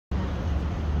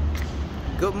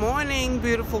Good morning,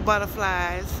 beautiful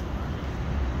butterflies.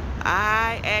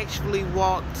 I actually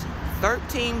walked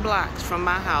 13 blocks from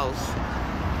my house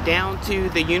down to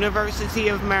the University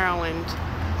of Maryland.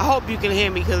 I hope you can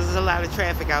hear me because there's a lot of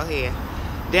traffic out here.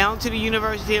 Down to the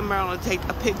University of Maryland to take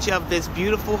a picture of this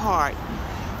beautiful heart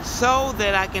so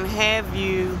that I can have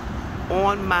you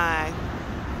on my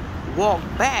walk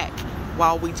back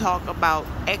while we talk about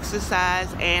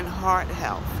exercise and heart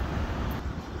health.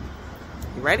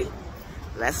 You ready?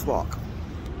 Let's walk.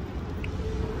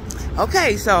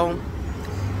 Okay, so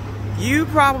you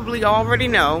probably already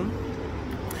know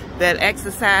that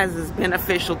exercise is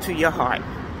beneficial to your heart,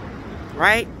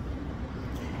 right?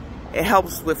 It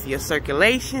helps with your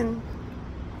circulation.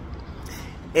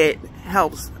 It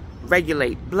helps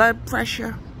regulate blood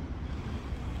pressure.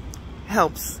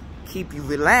 Helps keep you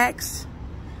relaxed.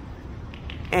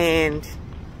 And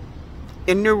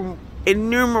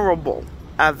innumerable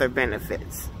other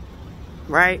benefits,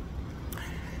 right?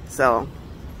 So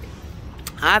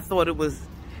I thought it was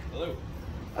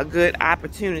a good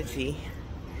opportunity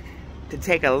to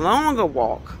take a longer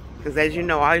walk, because as you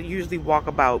know, I usually walk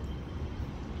about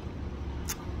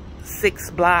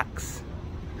 6 blocks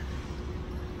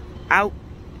out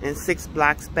and 6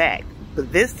 blocks back,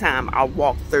 but this time I'll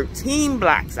walk 13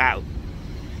 blocks out.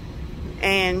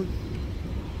 And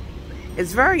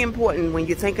it's very important when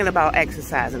you're thinking about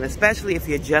exercising, especially if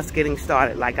you're just getting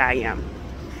started like I am,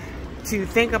 to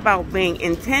think about being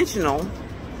intentional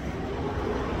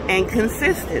and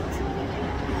consistent.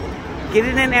 Get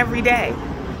it in every day.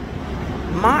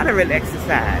 Moderate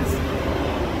exercise.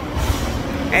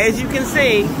 As you can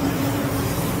see,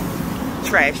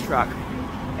 trash truck.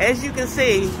 As you can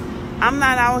see, I'm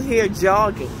not out here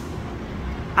jogging.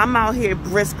 I'm out here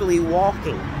briskly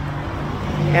walking.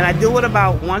 And I do it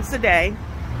about once a day.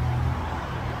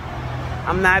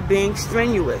 I'm not being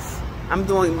strenuous. I'm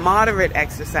doing moderate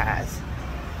exercise.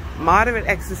 Moderate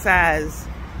exercise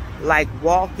like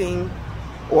walking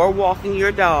or walking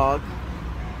your dog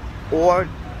or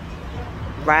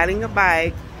riding a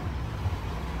bike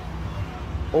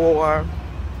or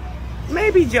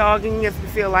maybe jogging if you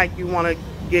feel like you want to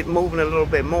get moving a little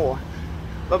bit more.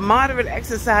 But moderate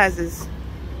exercises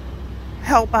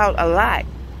help out a lot.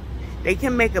 They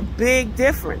can make a big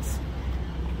difference,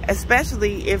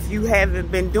 especially if you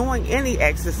haven't been doing any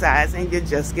exercise and you're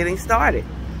just getting started.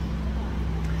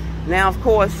 Now, of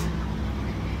course,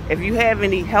 if you have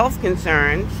any health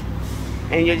concerns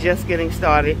and you're just getting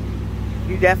started,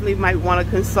 you definitely might want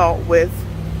to consult with,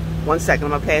 one second,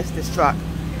 I'm gonna pass this truck.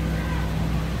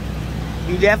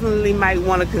 You definitely might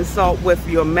want to consult with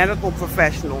your medical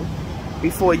professional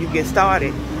before you get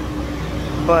started.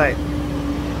 But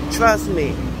trust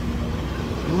me,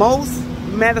 most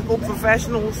medical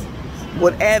professionals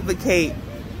would advocate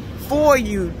for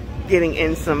you getting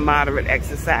in some moderate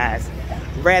exercise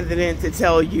rather than to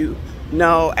tell you,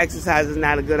 no, exercise is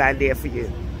not a good idea for you.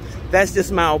 That's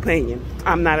just my opinion.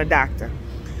 I'm not a doctor.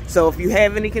 So if you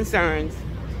have any concerns,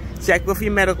 check with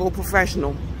your medical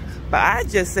professional. But I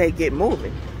just say get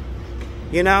moving.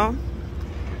 You know?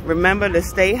 Remember to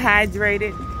stay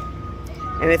hydrated.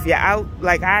 And if you're out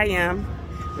like I am,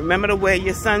 remember to wear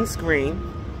your sunscreen.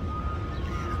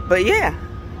 But yeah,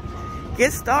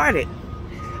 get started.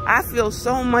 I feel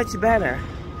so much better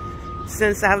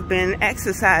since I've been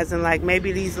exercising, like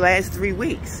maybe these last 3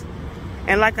 weeks.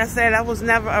 And like I said, I was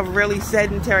never a really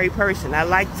sedentary person. I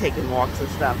like taking walks and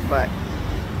stuff, but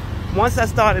once I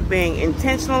started being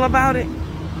intentional about it,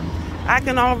 I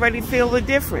can already feel the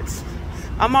difference.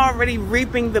 I'm already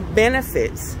reaping the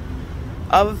benefits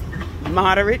of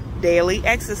moderate daily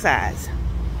exercise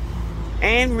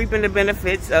and reaping the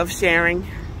benefits of sharing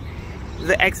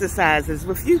the exercises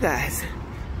with you guys.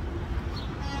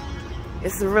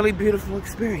 It's a really beautiful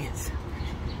experience.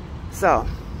 So,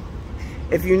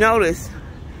 if you notice,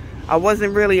 I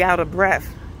wasn't really out of breath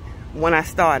when I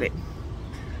started.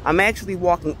 I'm actually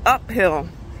walking uphill.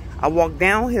 I walked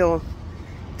downhill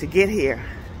to get here,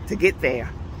 to get there.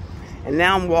 And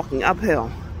now I'm walking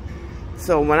uphill.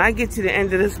 So when I get to the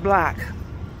end of this block,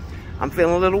 I'm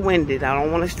feeling a little winded. I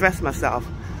don't want to stress myself.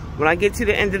 When I get to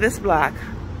the end of this block,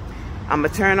 I'm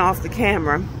gonna turn off the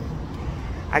camera.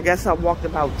 I guess I walked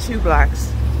about 2 blocks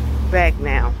back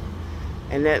now.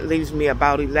 And that leaves me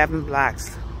about 11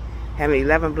 blocks, having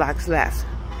 11 blocks left.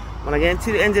 When I get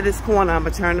to the end of this corner, I'm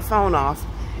gonna turn the phone off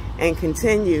and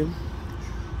continue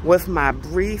with my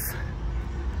brief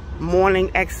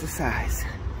morning exercise.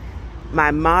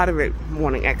 My moderate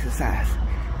morning exercise,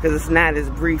 because it's not as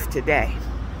brief today.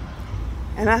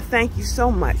 And I thank you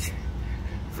so much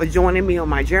for joining me on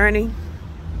my journey.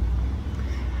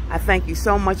 I thank you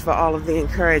so much for all of the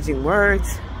encouraging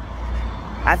words.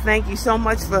 I thank you so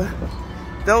much for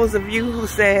those of you who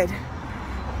said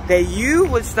that you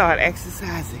would start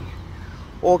exercising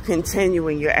or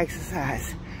continuing your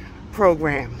exercise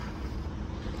program.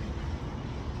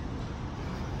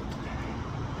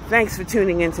 Thanks for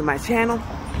tuning into my channel.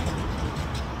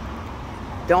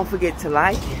 Don't forget to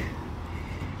like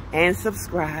and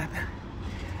subscribe.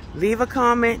 Leave a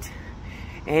comment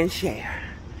and share.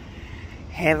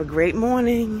 Have a great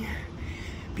morning,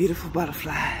 beautiful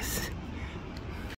butterflies.